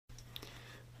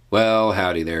Well,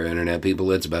 howdy there, Internet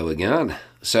people. It's Bo again.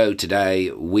 So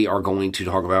today we are going to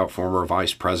talk about former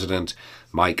Vice President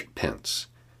Mike Pence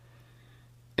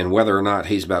and whether or not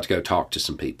he's about to go talk to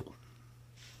some people.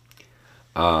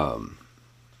 We're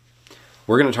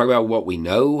going to talk about what we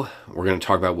know, we're going to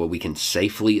talk about what we can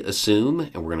safely assume,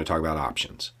 and we're going to talk about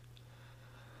options.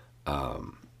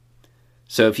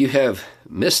 So if you have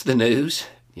missed the news,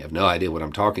 you have no idea what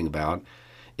I'm talking about,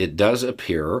 it does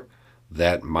appear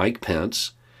that Mike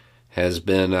Pence has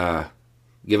been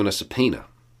given a subpoena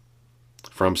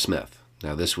from Smith.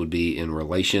 Now, this would be in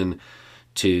relation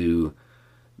to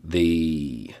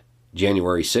the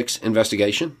January 6th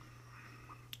investigation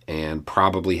and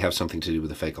probably have something to do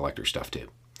with the fake elector stuff, too.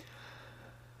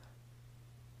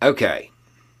 Okay,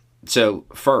 so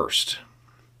first,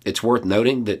 it's worth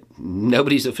noting that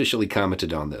nobody's officially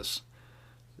commented on this.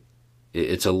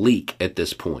 It's a leak at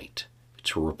this point.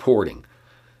 It's reporting.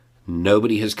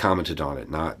 Nobody has commented on it.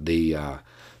 Not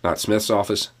Smith's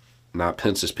office, not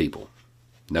Pence's people.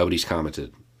 Nobody's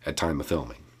commented at time of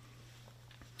filming.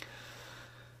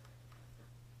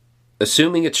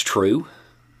 Assuming it's true,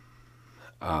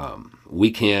 we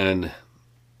can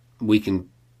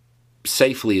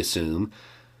safely assume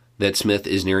that Smith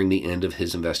is nearing the end of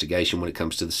his investigation when it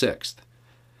comes to the 6th.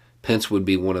 Pence would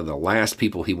be one of the last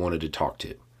people he wanted to talk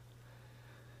to.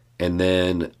 And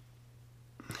then,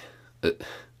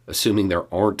 assuming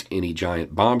there aren't any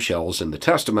giant bombshells in the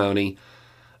testimony,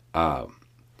 that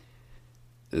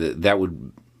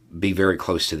would be very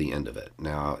close to the end of it.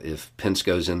 Now, if Pence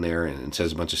goes in there and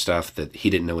says a bunch of stuff that he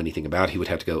didn't know anything about, he would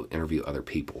have to go interview other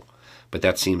people. But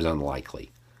that seems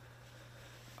unlikely.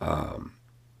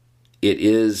 It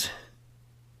is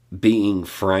being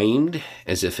framed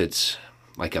as if it's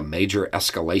like a major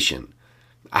escalation.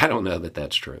 I don't know that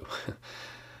that's true.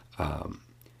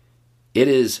 It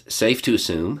is safe to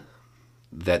assume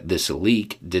that this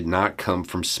leak did not come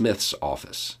from Smith's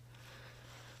office.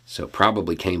 So it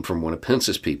probably came from one of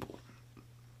Pence's people.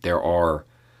 There are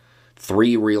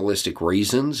 3 realistic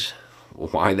reasons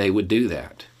why they would do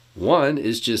that. One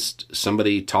is just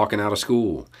somebody talking out of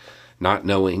school, not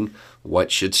knowing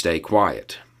what should stay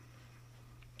quiet.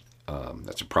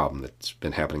 That's a problem that's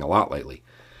been happening a lot lately.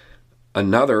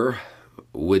 Another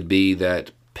would be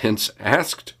that Pence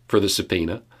asked for the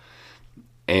subpoena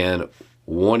and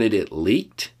wanted it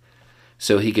leaked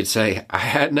so he could say, I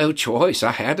had no choice.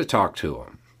 I had to talk to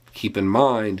him. Keep in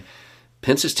mind,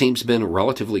 Pence's team's been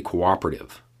relatively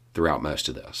cooperative throughout most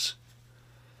of this.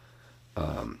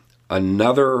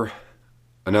 Another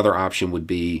option would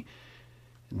be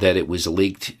that it was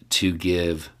leaked to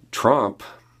give Trump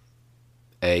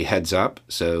a heads up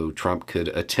so Trump could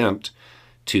attempt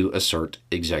to assert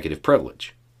executive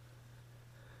privilege.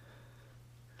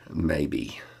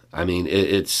 Maybe. I mean,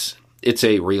 it's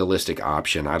a realistic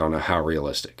option. I don't know how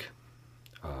realistic.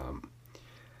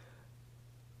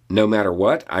 No matter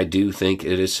what, I do think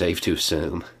it is safe to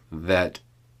assume that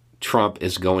Trump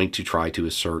is going to try to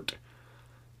assert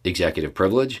executive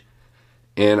privilege,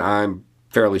 and I'm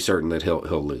fairly certain that he'll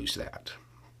lose that.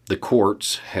 The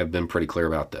courts have been pretty clear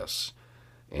about this,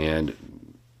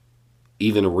 and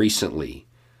even recently,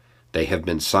 they have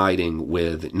been siding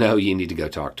with, no, you need to go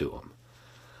talk to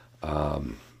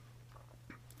him.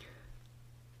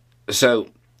 So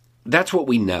that's what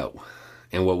we know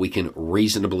and what we can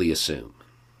reasonably assume.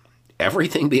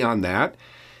 Everything beyond that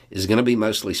is going to be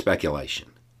mostly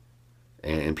speculation,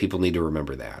 and people need to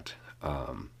remember that.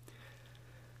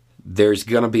 There's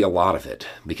going to be a lot of it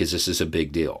because this is a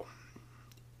big deal.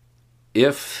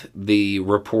 If the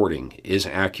reporting is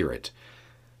accurate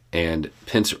and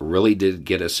Pence really did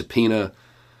get a subpoena,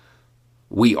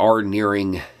 we are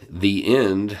nearing the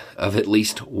end of at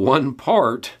least one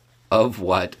part of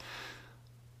what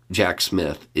Jack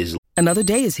Smith is. Another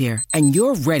day is here, and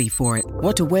you're ready for it.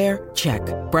 What to wear? Check.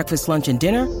 Breakfast, lunch, and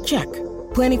dinner? Check.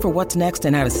 Planning for what's next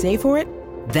and how to save for it?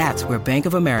 That's where Bank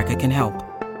of America can help.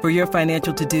 For your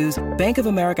financial to-dos, Bank of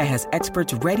America has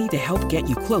experts ready to help get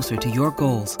you closer to your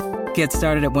goals. Get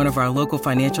started at one of our local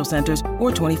financial centers or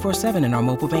 24/7 in our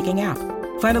mobile banking app.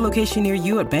 Find a location near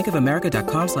you at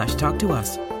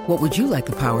bankofamerica.com/talktous. What would you like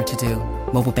the power to do?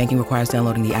 Mobile banking requires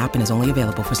downloading the app and is only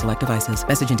available for select devices.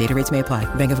 Message and data rates may apply.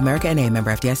 Bank of America N.A.,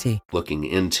 member FDIC. Looking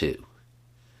into.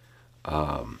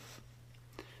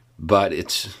 But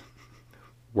it's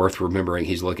worth remembering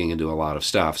he's looking into a lot of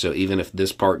stuff. So even if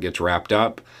this part gets wrapped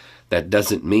up, that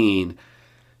doesn't mean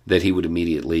that he would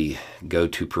immediately go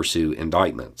to pursue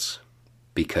indictments,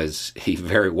 because he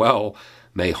very well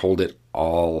may hold it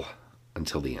all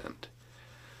until the end.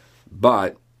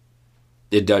 But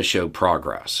it does show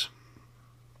progress.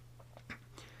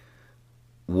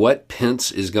 What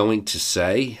Pence is going to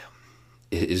say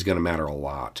is going to matter a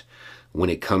lot when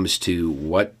it comes to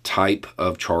what type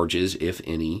of charges, if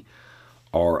any,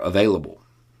 are available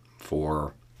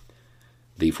for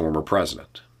the former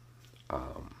president.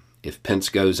 If Pence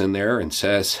goes in there and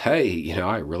says, hey,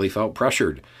 I really felt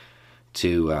pressured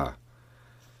to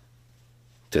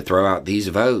throw out these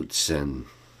votes, and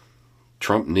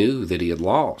Trump knew that he had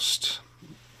lost,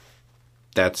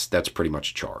 that's pretty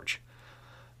much a charge.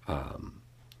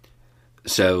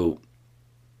 So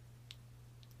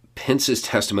Pence's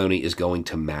testimony is going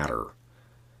to matter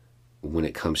when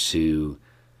it comes to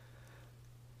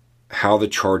how the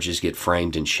charges get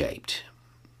framed and shaped.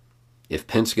 If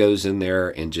Pence goes in there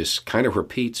and just kind of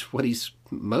repeats what he's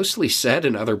mostly said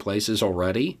in other places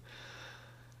already,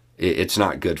 it's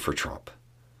not good for Trump.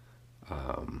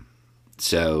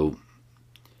 So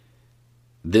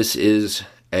this is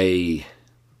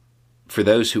for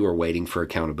those who are waiting for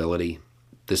accountability,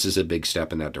 this is a big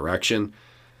step in that direction.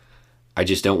 I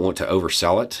just don't want to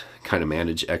oversell it, kind of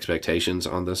manage expectations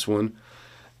on this one.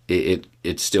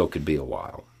 It still could be a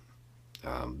while.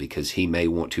 Because he may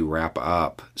want to wrap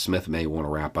up, Smith may want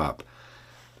to wrap up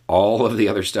all of the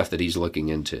other stuff that he's looking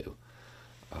into.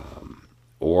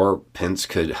 Or Pence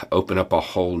could open up a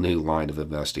whole new line of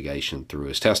investigation through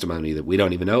his testimony that we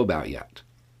don't even know about yet.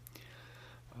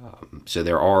 So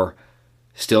there are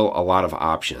still a lot of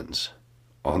options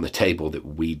on the table that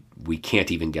we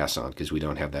can't even guess on because we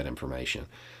don't have that information.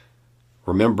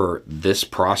 Remember, this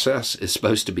process is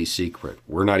supposed to be secret.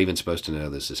 We're not even supposed to know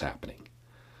this is happening.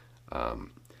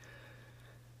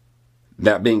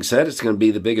 That being said, it's going to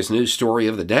be the biggest news story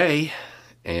of the day,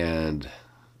 and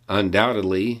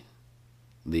undoubtedly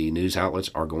the news outlets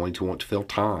are going to want to fill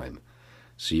time,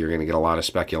 so you're going to get a lot of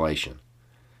speculation.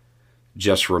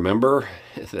 Just remember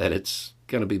that it's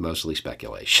going to be mostly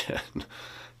speculation.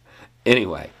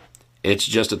 Anyway, it's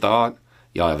just a thought.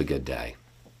 Y'all have a good day.